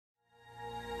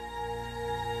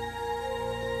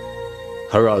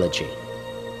Horology,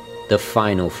 the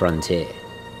final frontier.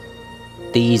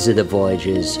 These are the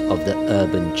voyages of the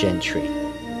urban gentry.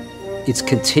 Its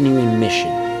continuing mission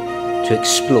to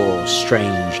explore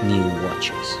strange new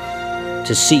watches,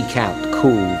 to seek out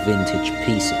cool vintage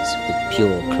pieces with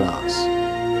pure class,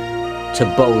 to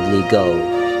boldly go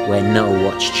where no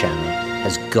watch channel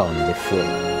has gone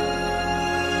before.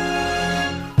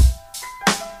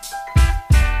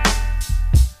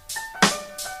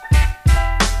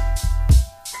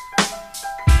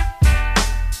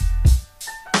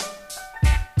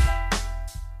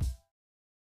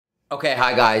 Okay,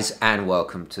 hi guys, and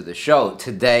welcome to the show.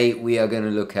 Today we are going to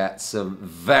look at some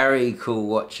very cool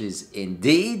watches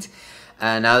indeed.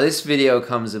 Now this video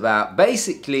comes about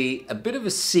basically a bit of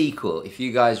a sequel. If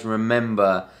you guys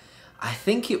remember, I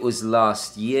think it was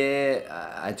last year.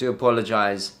 I do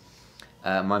apologize,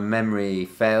 my memory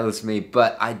fails me,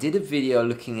 but I did a video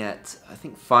looking at, I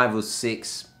think 5 or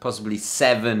 6, possibly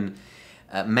 7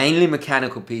 mainly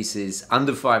mechanical pieces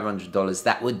under $500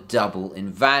 that would double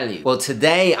in value. Well,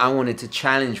 today I wanted to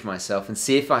challenge myself and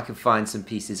see if I could find some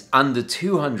pieces under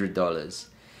 $200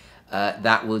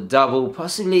 that will double,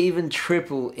 possibly even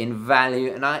triple in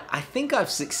value, and I think I've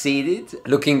succeeded.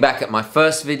 Looking back at my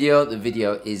first video, the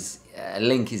video is,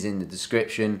 link is in the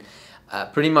description.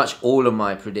 Pretty much all of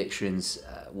my predictions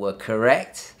were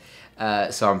correct,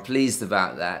 so I'm pleased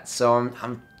about that. So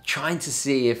I'm trying to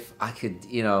see if I could,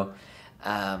 you know,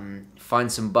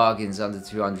 find some bargains under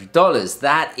 $200.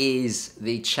 That is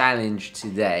the challenge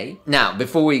today. Now,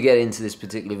 before we get into this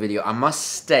particular video, I must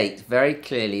state very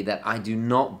clearly that I do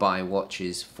not buy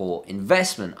watches for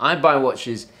investment. I buy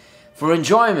watches for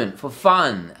enjoyment, for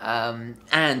fun,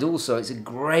 and also it's a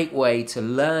great way to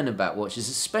learn about watches,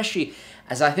 especially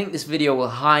as I think this video will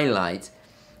highlight.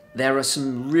 There are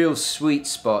some real sweet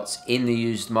spots in the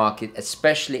used market,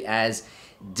 especially as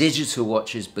digital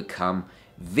watches become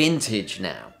vintage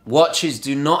now. Watches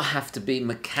do not have to be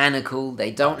mechanical,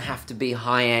 they don't have to be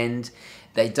high-end,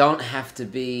 they don't have to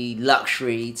be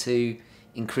luxury to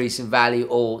increase in value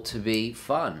or to be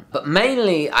fun. But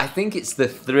mainly, I think it's the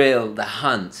thrill, the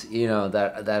hunt, you know,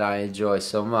 that I enjoy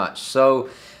so much. So,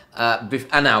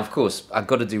 and now, of course, I've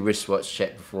got to do wristwatch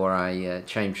check before I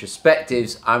change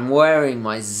perspectives. I'm wearing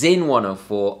my Sinn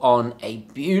 104 on a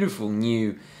beautiful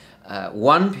new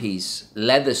one-piece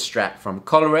leather strap from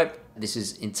Colorep. This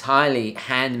is entirely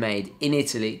handmade in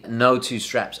Italy. No two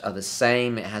straps are the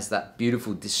same. It has that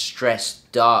beautiful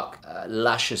distressed dark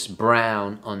luscious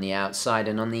brown on the outside,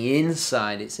 and on the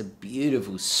inside it's a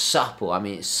beautiful supple, I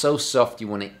mean it's so soft you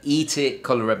want to eat it.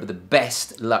 Colorep are the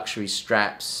best luxury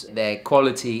straps. Their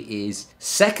quality is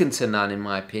second to none in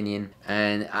my opinion,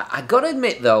 and I gotta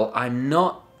admit though, I'm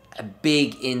not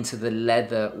big into the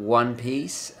leather one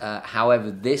piece.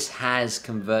 However, this has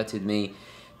converted me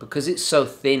because it's so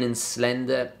thin and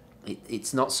slender.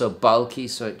 It's not so bulky,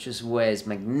 so it just wears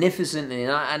magnificently.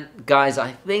 And guys,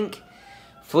 I think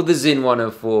for the Sinn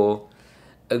 104,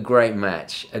 a great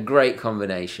match, a great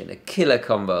combination, a killer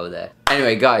combo there.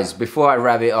 Anyway guys, before I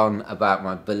rabbit on about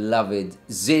my beloved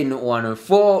Sinn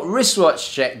 104,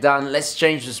 wristwatch check done, let's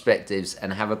change perspectives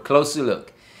and have a closer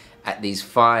look at these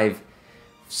 5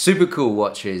 super cool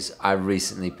watches I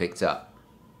recently picked up.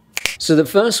 So the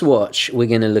first watch we're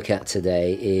going to look at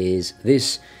today is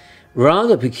this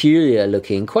rather peculiar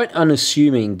looking, quite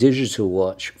unassuming digital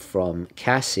watch from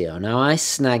Casio. Now I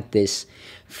snagged this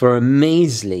for a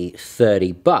measly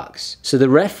 $30. So the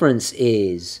reference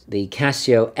is the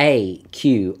Casio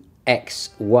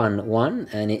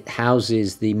AQX11, and it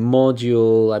houses the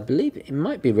module, I believe it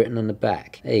might be written on the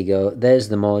back. There you go, there's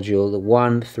the module, the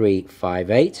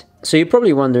 1358. So you're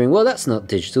probably wondering, well, that's not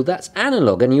digital, that's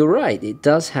analog. And you're right, it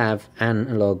does have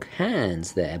analog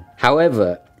hands there.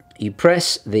 However, you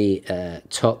press the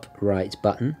top right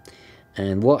button,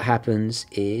 and what happens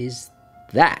is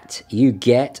that you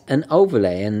get an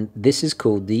overlay, and this is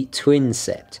called the Twin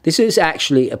Sept. This is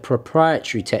actually a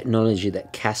proprietary technology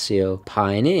that Casio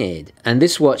pioneered, and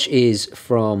this watch is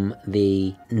from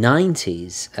the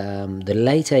 90s, the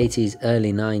late 80s,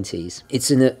 early 90s.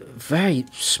 It's in a very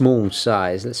small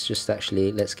size. Let's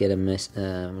get a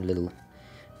little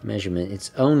measurement.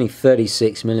 It's only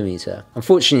 36mm.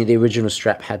 Unfortunately, the original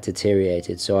strap had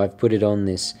deteriorated, so I've put it on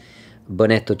this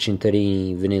Bonetto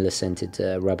Cinturini vanilla scented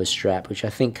rubber strap, which I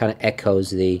think kind of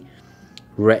echoes the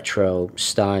retro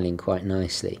styling quite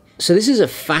nicely. So this is a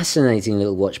fascinating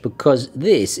little watch because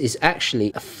this is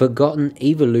actually a forgotten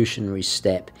evolutionary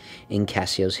step in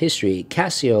Casio's history.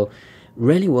 Casio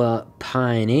really were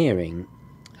pioneering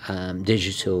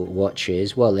digital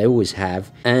watches. Well, they always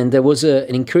have. And there was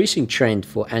an increasing trend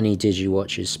for ani-digi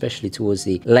watches, especially towards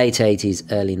the late 80s,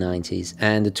 early 90s,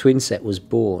 and the twin set was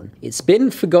born. It's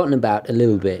been forgotten about a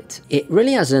little bit. It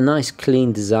really has a nice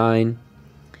clean design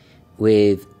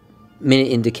with minute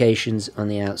indications on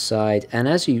the outside, and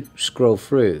as you scroll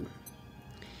through,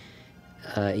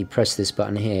 you press this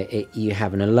button here, you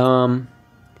have an alarm,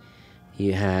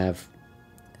 you have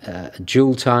a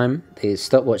dual time. The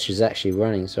stopwatch is actually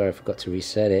running, sorry I forgot to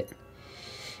reset it,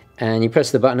 and you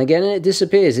press the button again and it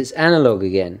disappears, it's analog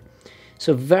again.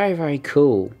 So very, very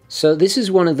cool. So this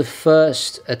is one of the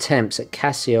first attempts at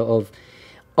Casio of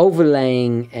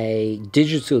overlaying a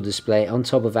digital display on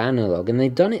top of analog, and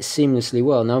they've done it seamlessly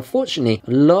well. Now unfortunately,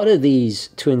 a lot of these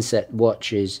twin set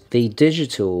watches, the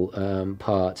digital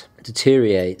part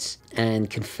deteriorates and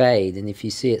can fade, and if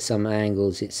you see at some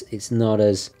angles it's not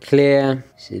as clear.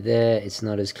 See there, it's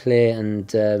not as clear, and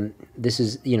this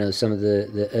is, you know, some of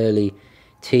the early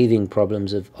teething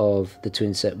problems of the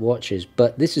twin set watches.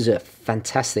 But this is a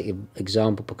fantastic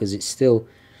example because it still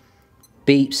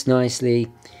beeps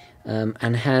nicely,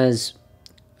 and has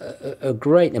a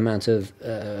great amount of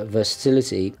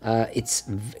versatility. It's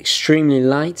extremely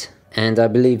light, and I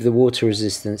believe the water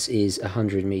resistance is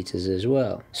 100 meters as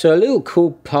well. So a little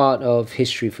cool part of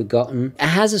history forgotten. It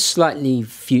has a slightly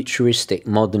futuristic,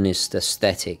 modernist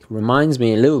aesthetic. Reminds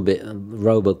me a little bit of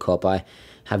Robocop. I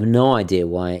have no idea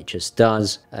why, it just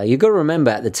does. You've got to remember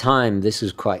at the time this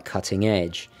was quite cutting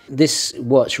edge. This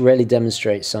watch really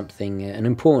demonstrates something, an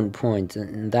important point,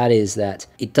 and that is that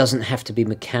it doesn't have to be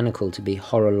mechanical to be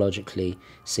horologically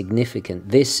significant.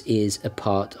 This is a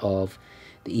part of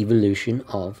the evolution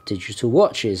of digital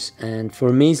watches, and for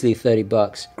a measly 30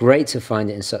 bucks, great to find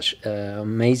it in such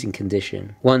amazing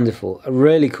condition. Wonderful,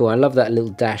 really cool. I love that little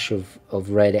dash of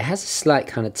red. It has a slight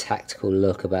kind of tactical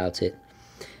look about it,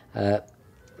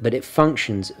 but it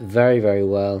functions very, very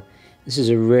well. This is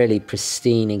a really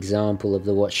pristine example of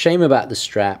the watch. Shame about the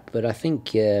strap, but I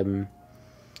think you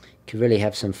could really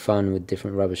have some fun with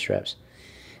different rubber straps.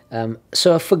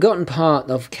 So a forgotten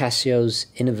part of Casio's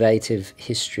innovative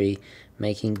history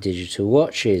making digital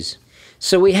watches.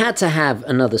 So we had to have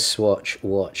another Swatch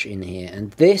watch in here,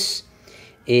 and this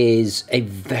is a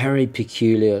very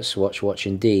peculiar Swatch watch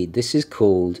indeed. This is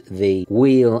called the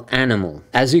Wheel Animal.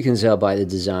 As you can tell by the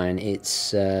design,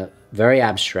 it's very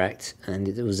abstract, and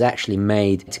it was actually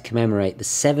made to commemorate the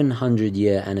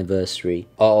 700-year anniversary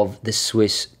of the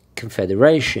Swiss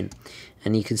Confederation.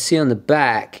 And you can see on the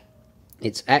back,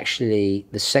 it's actually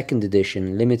the second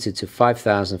edition, limited to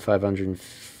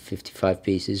 5,555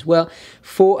 pieces. Well,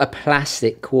 for a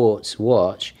plastic quartz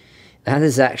watch, that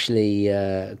is actually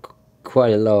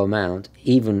quite a low amount,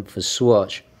 even for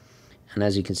Swatch. And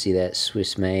as you can see there, it's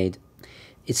Swiss made.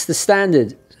 It's the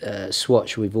standard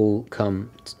Swatch we've all come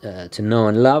to know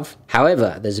and love.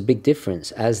 However, there's a big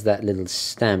difference, as that little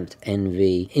stamped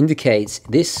NV indicates.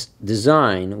 This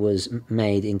design was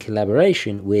made in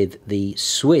collaboration with the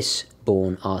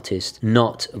Swiss-born artist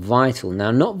Not Vital.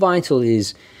 Now, Not Vital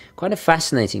is quite a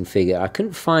fascinating figure. I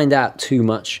couldn't find out too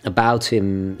much about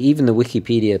him. Even the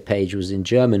Wikipedia page was in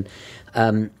German.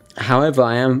 However,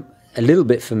 I am a little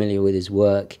bit familiar with his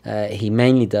work. He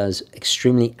mainly does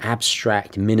extremely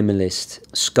abstract, minimalist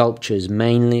sculptures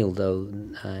mainly, although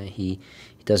he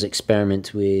does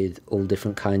experiment with all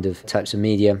different kind of types of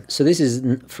media. So this is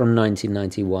from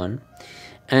 1991.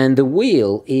 And the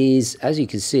wheel is, as you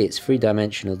can see, it's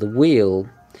three-dimensional. The wheel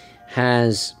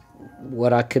has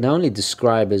what I can only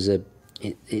describe as it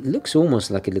looks almost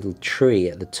like a little tree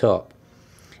at the top.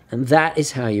 And that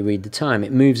is how you read the time.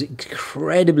 It moves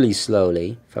incredibly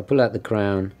slowly. If I pull out the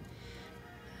crown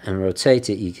and rotate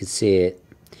it, you can see it.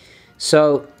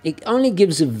 So it only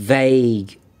gives a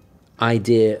vague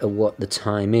idea of what the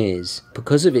time is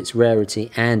because of its rarity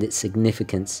and its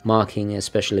significance, marking a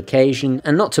special occasion,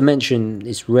 and not to mention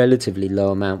its relatively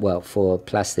low amount, well, for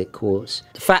plastic quartz.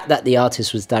 The fact that the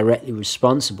artist was directly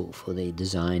responsible for the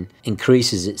design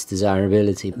increases its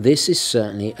desirability. This is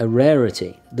certainly a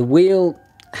rarity. The wheel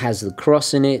has the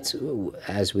cross in it,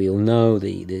 as we all know,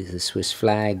 the Swiss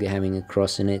flag having a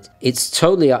cross in it. It's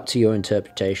totally up to your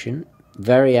interpretation.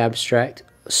 Very abstract,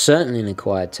 certainly an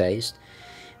acquired taste.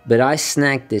 But I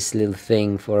snagged this little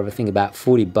thing for, I think, about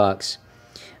 40 bucks.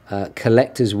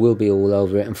 Collectors will be all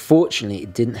over it. Unfortunately,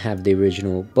 it didn't have the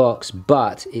original box,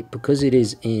 but because it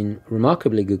is in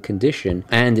remarkably good condition,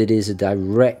 and it is a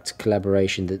direct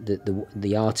collaboration that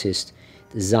the artist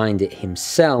designed it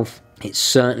himself, it's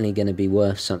certainly going to be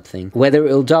worth something. Whether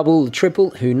it'll double, triple,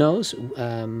 who knows?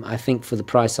 I think for the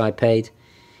price I paid,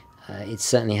 it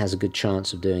certainly has a good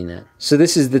chance of doing that. So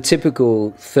this is the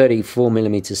typical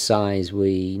 34mm size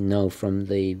we know from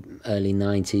the early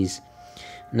 90s.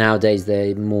 Nowadays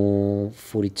they're more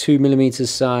 42mm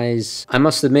size. I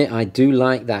must admit I do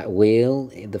like that wheel,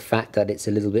 the fact that it's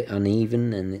a little bit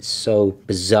uneven and it's so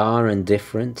bizarre and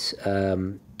different.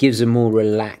 Gives a more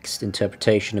relaxed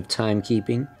interpretation of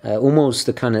timekeeping, almost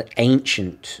the kind of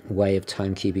ancient way of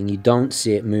timekeeping. You don't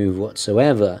see it move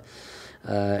whatsoever.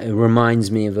 It reminds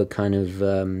me of a kind of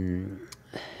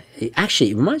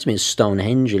it reminds me of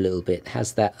Stonehenge a little bit. It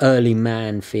has that early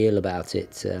man feel about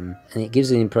it, and it gives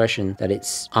the impression that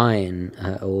it's iron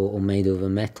or made of a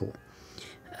metal.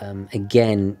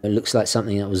 Again, it looks like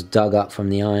something that was dug up from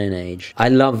the Iron Age. I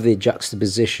love the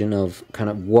juxtaposition of kind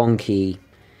of wonky,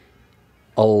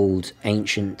 old,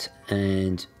 ancient,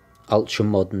 and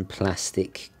ultra-modern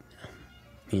plastic,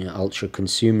 ultra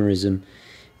consumerism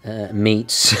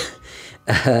meets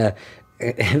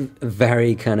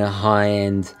very kind of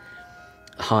high-end,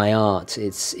 high art.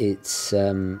 It's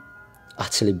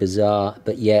utterly bizarre,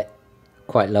 but yet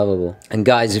quite lovable. And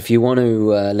guys, if you want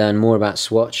to learn more about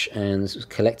Swatch and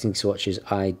collecting swatches,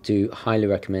 I do highly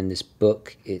recommend this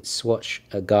book. It's Swatch,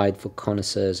 a guide for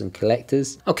connoisseurs and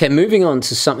collectors. Okay, moving on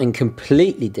to something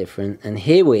completely different, and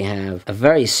here we have a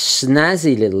very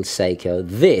snazzy little Seiko.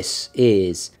 This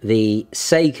is the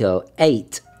Seiko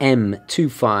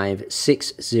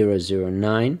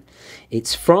 8M2560009.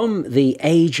 It's from the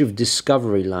Age of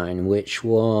Discovery line, which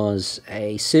was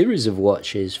a series of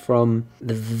watches from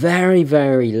the very,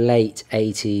 very late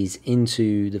 80s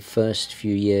into the first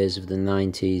few years of the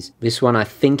 90s. This one I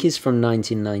think is from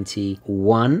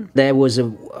 1991. There was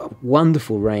a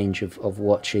wonderful range of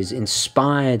watches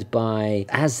inspired by,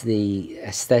 as the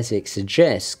aesthetic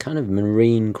suggests, kind of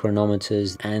marine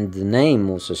chronometers, and the name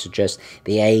also suggests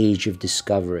the Age of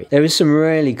Discovery. There is some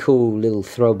really cool little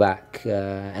throwback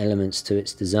elements to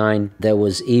its design. There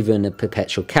was even a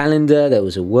perpetual calendar, there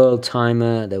was a world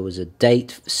timer, there was a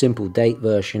simple date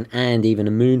version, and even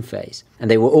a moon phase.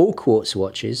 And they were all quartz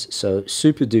watches, so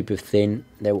super duper thin.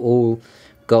 They were all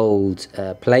gold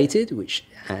plated, which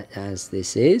as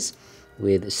this is,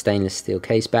 with a stainless steel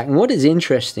case back. And what is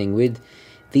interesting with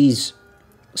these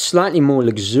slightly more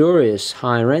luxurious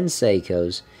higher end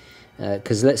Seikos,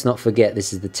 because let's not forget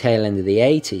this is the tail end of the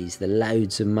 80s, the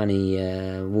loads of money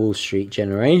Wall Street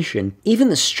generation. Even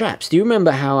the straps, do you remember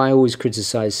how I always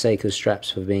criticized Seiko straps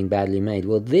for being badly made?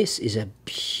 Well, this is a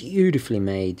beautifully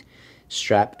made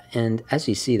strap, and as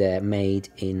you see they're made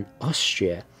in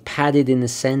Austria. Padded in the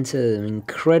center,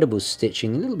 incredible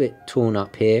stitching, a little bit torn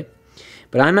up here.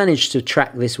 But I managed to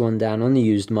track this one down on the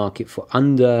used market for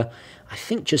under, I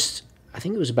think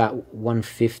it was about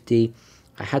 150.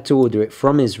 I had to order it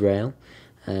from Israel.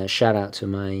 Shout out to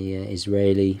my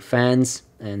Israeli fans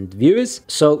and viewers.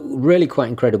 So really quite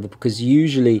incredible, because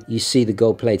usually you see the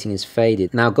gold plating is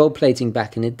faded. Now gold plating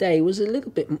back in the day was a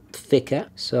little bit thicker,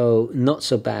 so not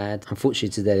so bad. Unfortunately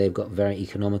today they've got very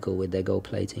economical with their gold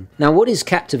plating. Now what is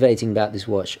captivating about this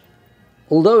watch,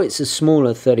 although it's a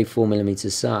smaller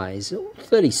 34mm size,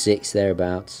 36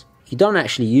 thereabouts, you don't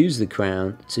actually use the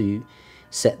crown to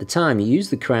set the time. You use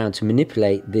the crown to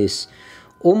manipulate this,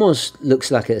 almost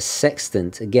looks like a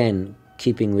sextant, again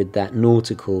keeping with that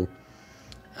nautical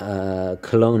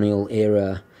colonial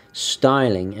era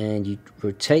styling, and you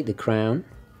rotate the crown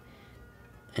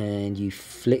and you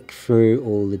flick through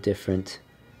all the different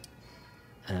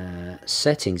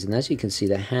settings, and as you can see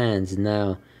the hands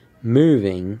now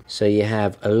moving. So you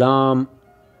have alarm,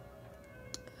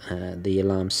 the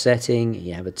alarm setting,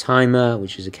 you have a timer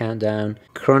which is a countdown,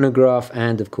 chronograph,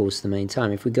 and of course the main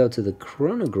time. If we go to the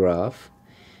chronograph,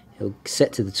 it'll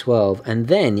set to the 12, and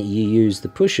then you use the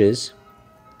pushers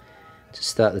to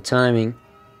start the timing,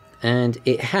 and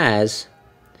it has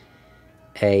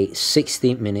a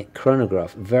 60-minute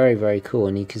chronograph. Very, very cool.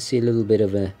 And you can see a little bit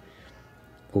of a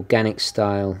and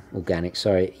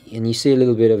you see a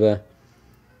little bit of a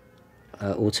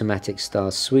automatic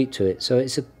style sweep to it. So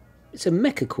it's a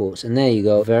mecha quartz, and there you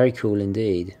go, very cool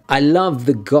indeed. I love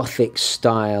the Gothic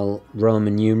style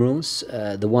Roman numerals,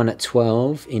 the one at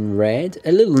 12 in red,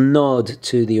 a little nod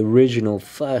to the original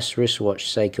first wristwatch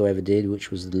Seiko ever did,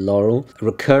 which was the Laurel. A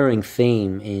recurring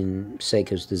theme in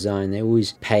Seiko's design, they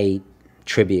always pay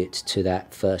tribute to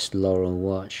that first Laurel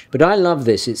watch. But I love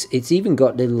this, it's even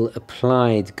got little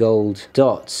applied gold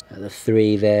dots, the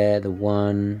 3 there, the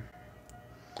 1.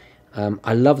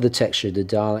 I love the texture of the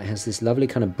dial. It has this lovely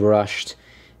kind of brushed,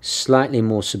 slightly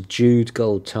more subdued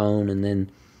gold tone, and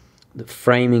then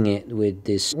framing it with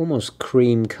this almost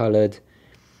cream colored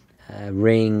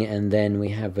ring, and then we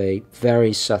have a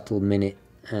very subtle minute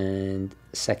and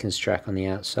second strap on the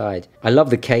outside. I love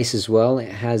the case as well.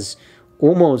 It has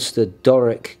almost a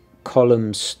Doric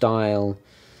column style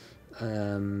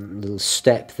little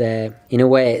step there. In a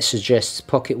way it suggests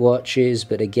pocket watches,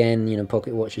 but again, you know,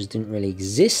 pocket watches didn't really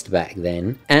exist back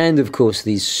then. And of course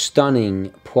these stunning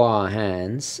poire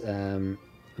hands,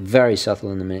 very subtle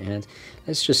on the minute hand.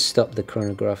 Let's just stop the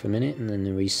chronograph a minute and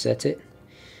then reset it.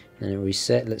 And it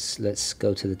reset. Let's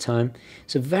go to the time.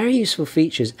 So very useful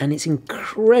features, and it's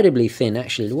incredibly thin.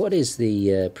 Actually, what is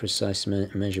the precise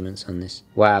measurements on this?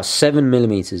 Wow, 7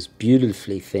 millimeters,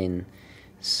 beautifully thin.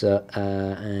 So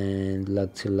and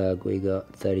lug to lug we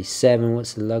got 37.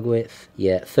 What's the lug width?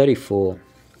 Yeah, 34.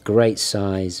 Great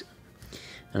size.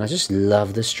 And I just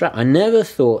love the strap. I never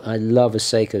thought I'd love a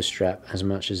Seiko strap as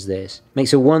much as this.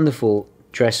 Makes a wonderful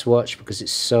dress watch because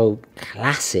it's so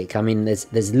classic. I mean,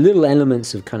 there's little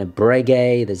elements of kind of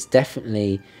breguet. There's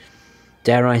definitely,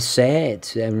 dare I say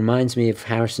it, it reminds me of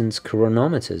Harrison's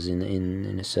chronometers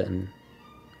in a certain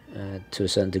to a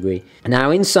certain degree.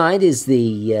 Now inside is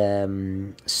the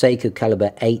Seiko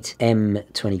Caliber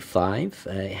 8M25.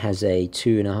 It has a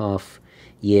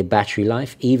 2.5-year battery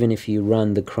life, even if you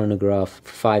run the chronograph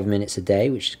for 5 minutes a day,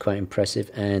 which is quite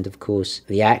impressive. And of course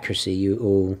the accuracy you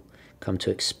all come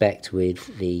to expect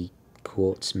with the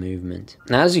quartz movement.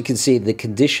 Now as you can see, the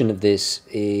condition of this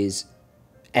is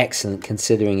excellent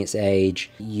considering its age.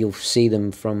 You'll see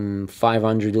them from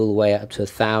 500 all the way up to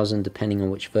 1,000 depending on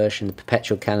which version. The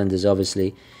perpetual calendars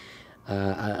obviously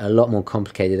a lot more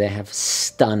complicated. They have a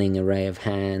stunning array of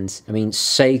hands. I mean,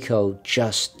 Seiko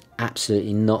just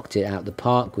absolutely knocked it out the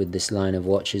park with this line of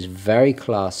watches. Very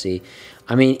classy.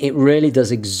 I mean, it really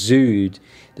does exude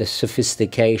the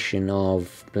sophistication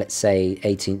of, let's say,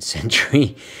 18th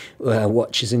century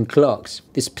watches and clocks.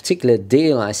 This particular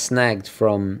deal I snagged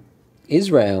from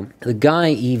Israel, the guy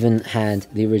even had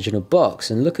the original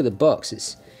box, and look at the box.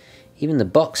 It's even the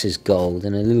box is gold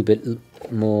and a little bit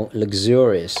more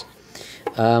luxurious.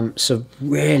 So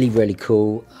really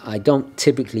cool. I don't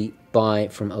typically buy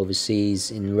from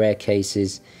overseas, in rare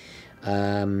cases.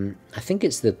 I think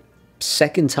it's the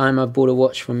second time I've bought a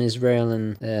watch from Israel,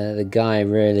 and the guy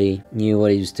really knew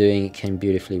what he was doing. It came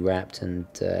beautifully wrapped, and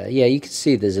yeah, you can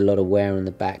see there's a lot of wear on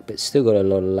the back, but still got a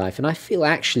lot of life. And I feel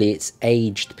actually its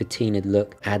aged patinaed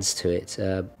look adds to it.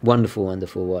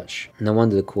 Wonderful watch. No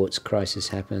wonder the quartz crisis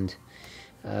happened.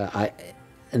 And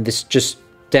this just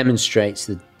demonstrates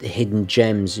the hidden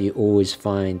gems you always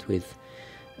find with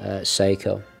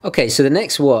Seiko. Okay, so the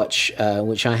next watch,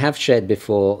 which I have shared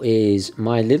before, is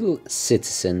my little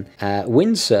Citizen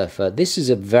Windsurfer. This is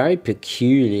a very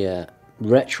peculiar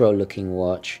retro-looking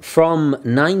watch from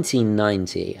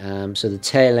 1990, so the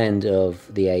tail end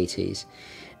of the 80s.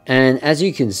 And as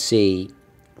you can see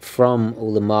from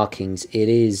all the markings, it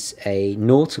is a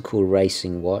nautical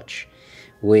racing watch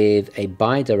with a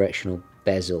bi-directional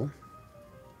bezel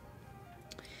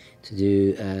to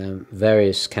do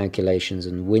various calculations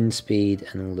on wind speed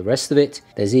and all the rest of it.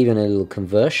 There's even a little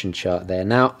conversion chart there.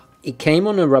 Now, it came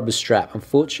on a rubber strap.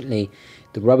 Unfortunately,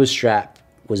 the rubber strap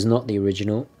was not the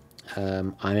original.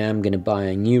 I am going to buy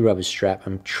a new rubber strap.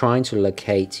 I'm trying to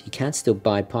locate. You can still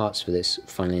buy parts for this,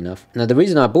 funnily enough. Now, the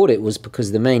reason I bought it was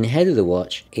because the main head of the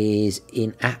watch is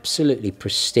in absolutely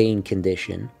pristine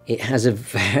condition. It has a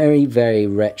very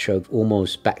retro,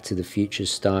 almost Back to the Future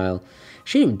style.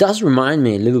 Actually, it does remind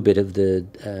me a little bit of the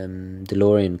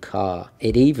DeLorean car.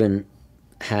 It even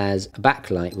has a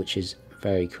backlight, which is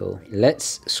very cool.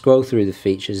 Let's scroll through the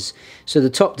features. So the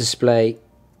top display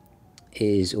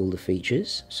is all the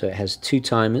features. So it has 2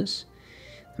 timers,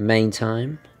 main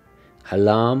time,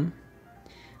 alarm,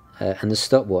 and the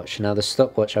stopwatch. Now the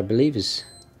stopwatch, I believe, is,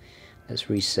 let's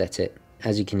reset it.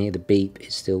 As you can hear, the beep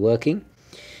is still working.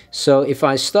 So if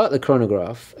I start the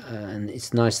chronograph, and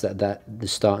it's nice that the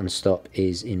start and stop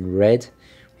is in red.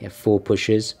 We have 4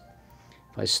 pushes.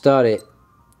 If I start it,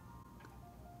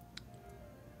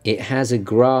 it has a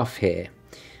graph here.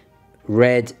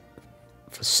 Red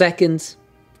for seconds,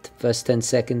 the first 10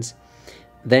 seconds.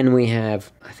 Then we have,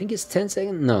 I think it's 10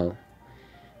 seconds? No.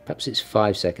 Perhaps it's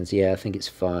 5 seconds. Yeah, I think it's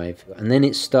 5. And then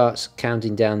it starts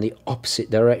counting down the opposite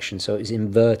direction, so it's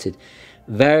inverted.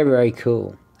 Very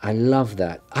cool. I love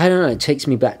that. I don't know, it takes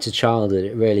me back to childhood,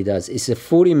 it really does. It's a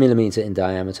 40mm in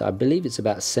diameter. I believe it's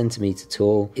about a centimeter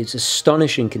tall. It's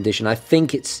astonishing condition. I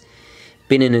think it's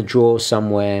been in a drawer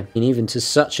somewhere, and even to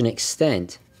such an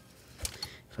extent,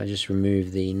 if I just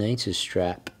remove the NATO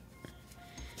strap,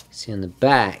 see on the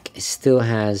back, it still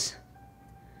has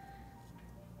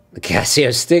the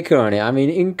Casio sticker on it. I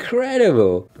mean,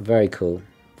 incredible. Very cool,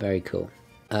 very cool.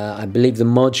 I believe the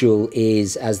module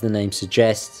is, as the name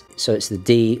suggests, so it's the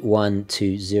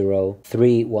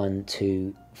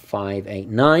D120312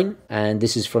 589, and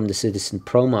this is from the Citizen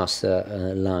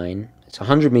ProMaster line. It's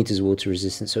 100 meters water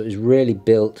resistant, so it was really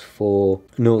built for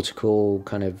nautical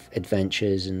kind of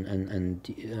adventures and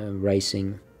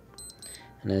racing.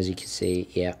 And as you can see,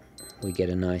 yeah, we get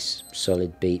a nice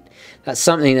solid beat. That's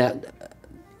something that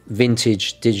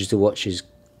vintage digital watches,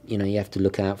 you know, you have to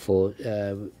look out for.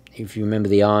 If you remember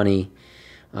the Arnie,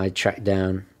 I tracked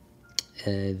down,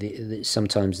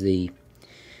 sometimes the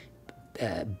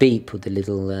beep with the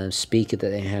little speaker that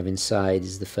they have inside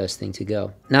is the first thing to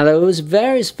go. Now there was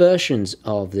various versions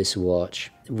of this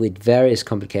watch with various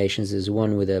complications. There's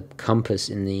one with a compass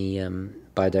in the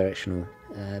bidirectional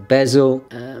bezel,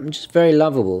 just very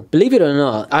lovable. Believe it or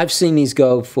not, I've seen these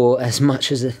go for as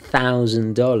much as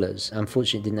 $1,000.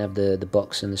 Unfortunately, it didn't have the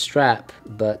box and the strap,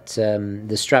 but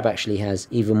the strap actually has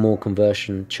even more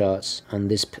conversion charts on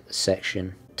this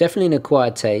section. Definitely an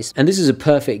acquired taste, and this is a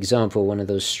perfect example of one of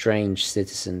those strange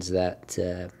citizens that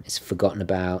is forgotten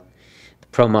about. The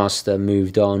ProMaster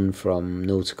moved on from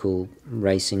nautical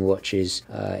racing watches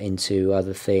into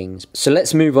other things. So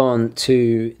let's move on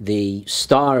to the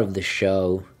star of the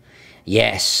show.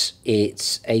 Yes,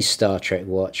 it's a Star Trek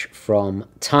watch from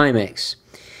Timex.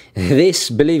 This,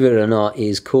 believe it or not,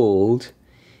 is called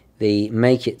the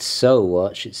Make It So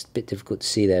watch. It's a bit difficult to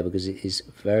see there because it is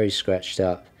very scratched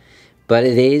up. But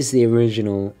it is the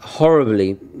original,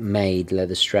 horribly made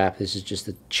leather strap. This is just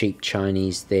a cheap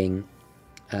Chinese thing.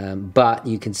 But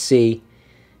you can see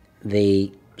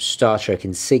the Star Trek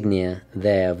insignia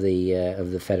there of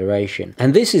the Federation.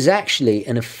 And this is actually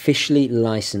an officially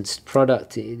licensed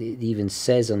product. It even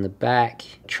says on the back,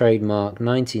 trademark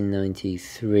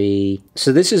 1993.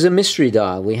 So this is a mystery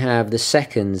dial. We have the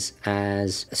seconds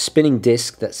as a spinning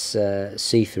disc that's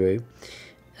see-through.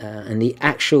 And the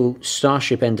actual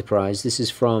Starship Enterprise, this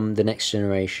is from the Next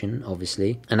Generation,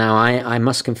 obviously. And now I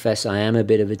must confess I am a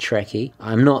bit of a Trekkie.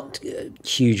 I'm not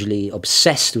hugely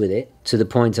obsessed with it to the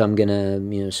point I'm going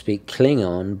to speak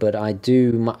Klingon, but I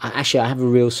do... Actually, I have a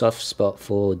real soft spot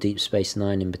for Deep Space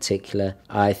Nine in particular.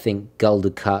 I think Gul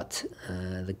Dukat,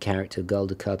 the character of Gul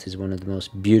Dukat, is one of the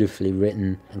most beautifully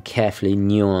written and carefully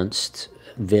nuanced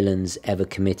villains ever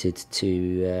committed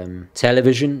to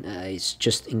television. It's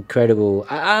just incredible.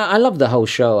 I love the whole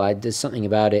show. There's something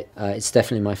about it. It's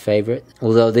definitely my favorite,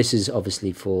 although this is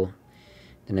obviously for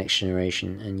the Next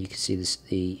Generation, and you can see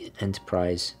the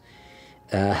Enterprise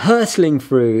hurtling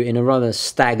through in a rather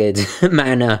staggered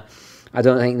manner. I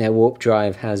don't think their warp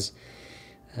drive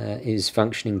is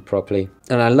functioning properly,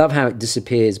 and I love how it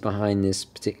disappears behind this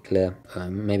particular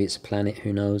maybe it's a planet,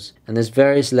 who knows. And there's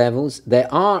various levels. There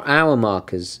are hour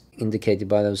markers indicated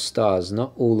by those stars,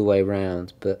 not all the way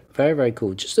around, but very, very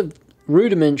cool. Just a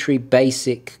rudimentary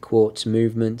basic quartz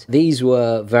movement. These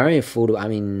were very affordable. I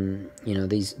mean,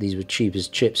 these were cheap as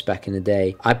chips back in the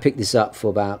day. I picked this up for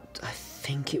about, I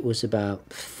think it was about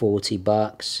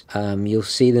 $40. You'll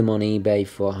see them on eBay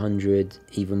for 100,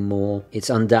 even more. It's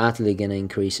undoubtedly going to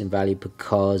increase in value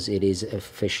because it is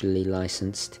officially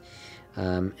licensed,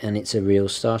 and it's a real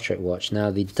Star Trek watch.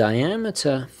 Now the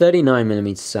diameter,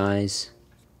 39mm size,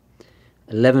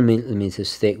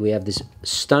 11mm thick. We have this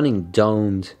stunning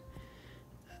domed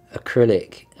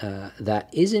acrylic that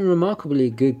is in remarkably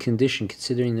good condition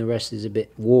considering the rest is a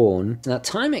bit worn. Now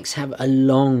Timex have a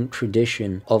long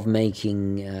tradition of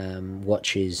making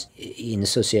watches in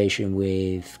association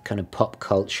with kind of pop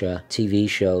culture TV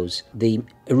shows. The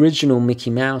original Mickey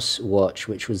Mouse watch,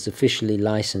 which was officially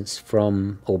licensed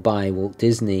from or by Walt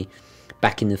Disney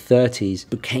back in the 30s,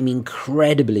 became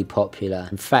incredibly popular.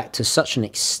 In fact, to such an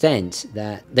extent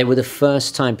that they were the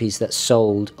first timepiece that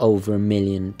sold over 1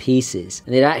 million pieces.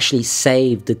 And it actually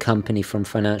saved the company from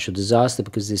financial disaster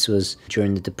because this was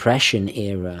during the Depression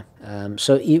era.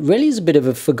 So it really is a bit of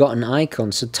a forgotten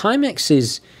icon. So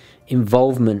Timex's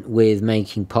involvement with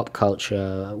making pop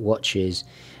culture watches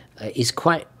is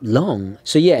quite long.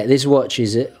 So yeah, this watch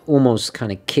is almost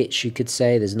kind of kitsch, you could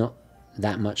say. There's not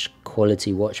that much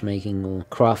quality watchmaking or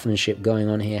craftsmanship going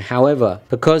on here. However,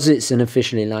 because it's an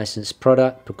officially licensed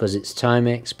product, because it's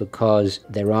Timex, because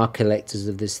there are collectors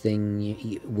of this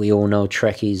thing, we all know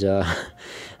Trekkies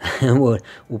will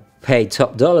pay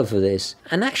top dollar for this.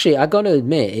 And actually, I gotta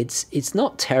admit, it's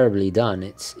not terribly done.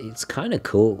 It's kind of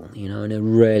cool, in a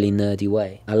really nerdy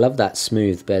way. I love that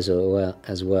smooth bezel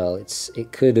as well.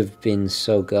 It could have been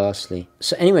so ghastly.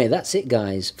 So anyway, that's it,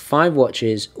 guys. 5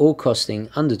 watches, all costing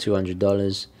under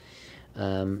 $200.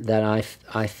 That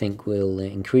I think will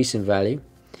increase in value.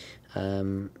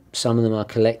 Some of them are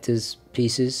collector's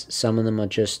pieces. Some of them are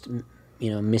just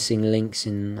missing links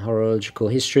in horological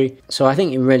history. So I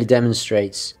think it really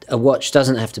demonstrates a watch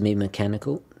doesn't have to be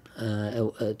mechanical.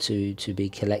 to be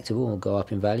collectible or go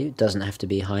up in value. It doesn't have to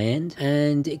be high end,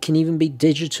 and it can even be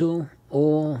digital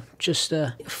or just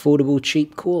affordable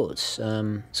cheap quartz.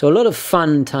 So a lot of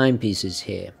fun timepieces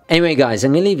here. Anyway guys,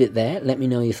 I'm gonna leave it there. Let me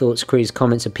know your thoughts, queries,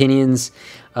 comments, opinions.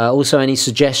 Also any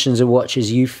suggestions of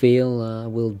watches you feel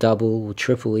will double or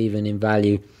triple even in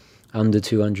value under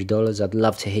 $200. I'd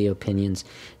love to hear your opinions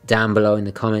down below in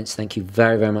the comments. Thank you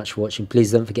very, very much for watching.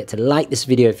 Please don't forget to like this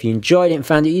video if you enjoyed it and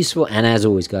found it useful. And as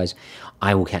always guys,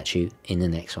 I will catch you in the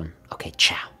next one. Okay,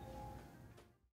 ciao.